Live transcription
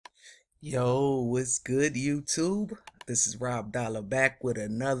Yo, what's good, YouTube? This is Rob Dollar back with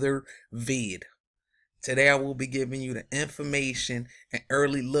another vid. Today I will be giving you the information and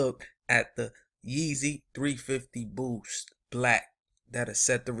early look at the Yeezy 350 Boost Black that is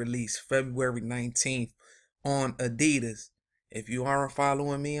set to release February 19th on Adidas. If you aren't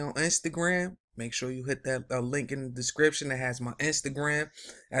following me on Instagram, make sure you hit that link in the description that has my Instagram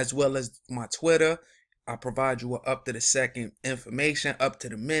as well as my Twitter. I provide you with up to the second information, up to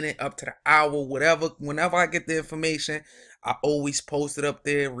the minute, up to the hour, whatever. Whenever I get the information, I always post it up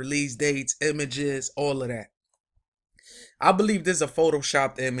there, release dates, images, all of that. I believe this is a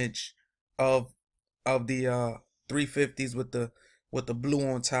photoshopped image of the 350s with the blue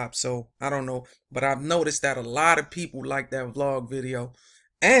on top. So I don't know, but I've noticed that a lot of people like that vlog video.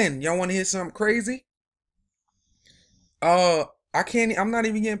 And y'all want to hear something crazy? Uh, I'm not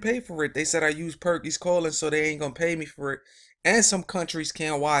even getting paid for it. They said I use Perky's calling, so they ain't gonna pay me for it. And some countries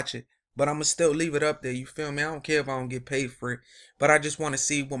can't watch it, but I'ma still leave it up there. You feel me? I don't care if I don't get paid for it, but I just want to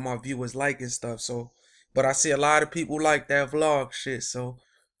see what my viewers like and stuff. So, but I see a lot of people like that vlog shit. So,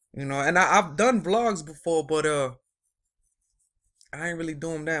 and I've done vlogs before, but I ain't really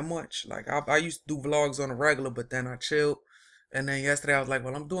doing that much. Like I used to do vlogs on a regular, but then I chilled. And then yesterday I was like,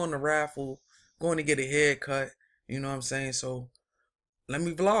 well, I'm doing the raffle, going to get a haircut. You know what I'm saying? So let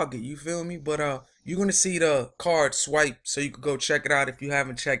me vlog it, you feel me? But you're gonna see the card swipe, so you could go check it out if you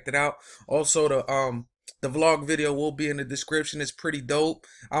haven't checked it out. Also the vlog video will be in the description. It's pretty dope.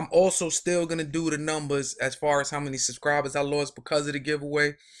 I'm also still gonna do the numbers as far as how many subscribers I lost because of the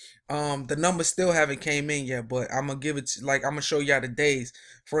giveaway. The numbers still haven't came in yet, but I'm gonna give it like I'm gonna show y'all the days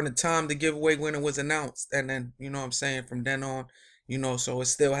from the time the giveaway winner was announced, and then you know what I'm saying, from then on, so it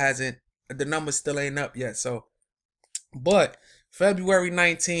still hasn't, the numbers still ain't up yet. So but February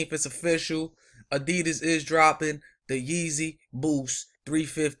 19th, it's official. Adidas is dropping the Yeezy Boost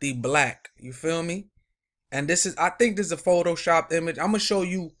 350 Black. You feel me? And I think this is a Photoshop image. I'm going to show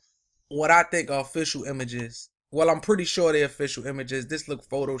you what I think are official images. Well, I'm pretty sure they're official images. This look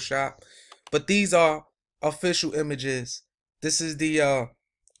Photoshop. But these are official images. This is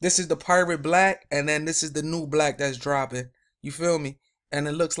the pirate black, and then this is the new black that's dropping. You feel me? And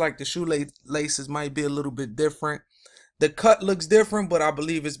it looks like the shoelaces might be a little bit different. The cut looks different, but I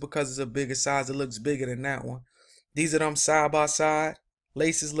believe it's because it's a bigger size. It looks bigger than that one. These are them side by side.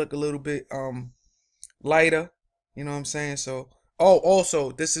 Laces look a little bit lighter. You know what I'm saying? So, oh,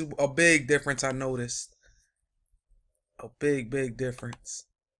 also, this is a big difference I noticed. A big difference.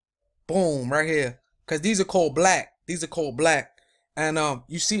 Boom, right here. Cause these are called black. These are called black. And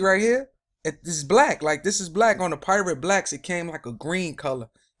you see right here? This is black. Like this is black. On the pirate blacks, it came like a green color.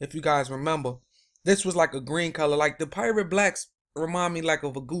 If you guys remember. This was like a green color. Like the pirate blacks remind me like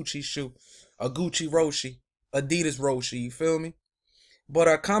of a Gucci shoe. A Gucci Roshi. Adidas Roshi. You feel me?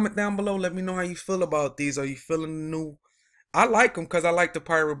 But comment down below. Let me know how you feel about these. Are you feeling the new? I like them because I like the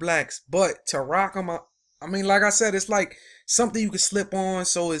pirate blacks. But to rock them, I mean, like I said, it's like something you can slip on,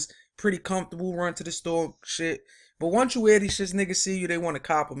 so it's pretty comfortable. Run to the store, shit. But once you wear these shits, niggas see you, they want to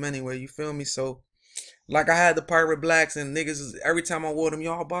cop them anyway. You feel me? So, like I had the pirate blacks, and niggas, every time I wore them,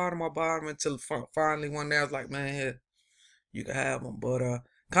 y'all bought them, I bought them, until finally one day I was like, man, here, you can have them. But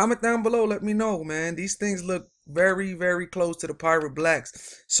comment down below, let me know, man. These things look very close to the pirate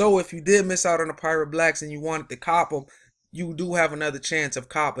blacks. So if you did miss out on the pirate blacks and you wanted to cop them, you do have another chance of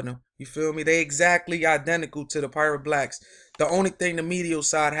copping them. You feel me? They exactly identical to the pirate blacks. The only thing, the medial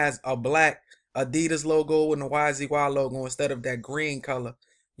side has a black Adidas logo and the YZY logo instead of that green color.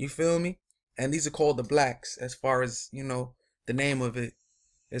 You feel me? And these are called the blacks as far as, the name of it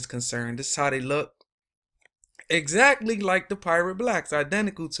is concerned. This is how they look. Exactly like the pirate blacks,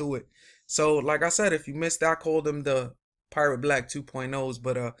 identical to it. So, like I said, if you missed, I called them the pirate black 2.0s,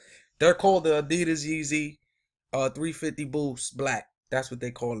 but they're called the Adidas Yeezy 350 Boost Black. That's what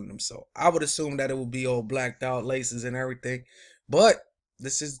they calling them. So I would assume that it would be all blacked out laces and everything. But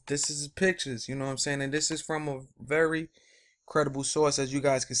this is pictures, you know what I'm saying? And this is from a very credible source. As you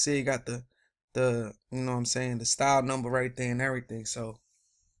guys can see, got the you know what I'm saying, the style number right there and everything. So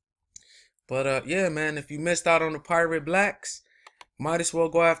but yeah, man, if you missed out on the pirate blacks, might as well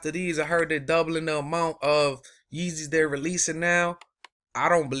go after these. I heard they're doubling the amount of Yeezys they're releasing now. I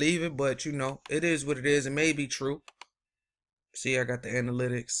don't believe it, but it is what it is. It may be true. See, I got the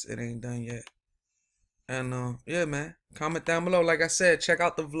analytics. It ain't done yet. And yeah, man. Comment down below. Like I said, check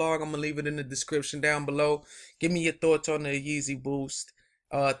out the vlog. I'm gonna leave it in the description down below. Give me your thoughts on the Yeezy Boost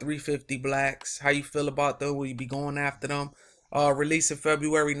 350 Blacks. How you feel about them? Will you be going after them? Releasing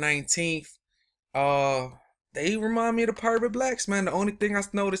February 19th. Uh, they remind me of the pirate blacks, man. The only thing I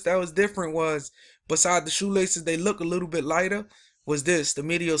noticed that was different was, beside the shoelaces, they look a little bit lighter. was this. The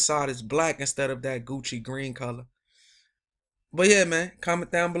medial side is black instead of that Gucci green color. But yeah, man,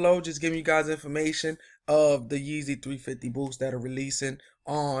 comment down below. Just giving you guys information of the Yeezy 350 boots that are releasing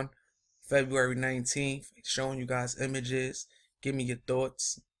on February 19th. Showing you guys images. Give me your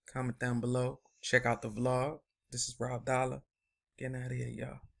thoughts. Comment down below. Check out the vlog. This is Rob Dollar. Getting out of here,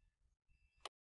 y'all.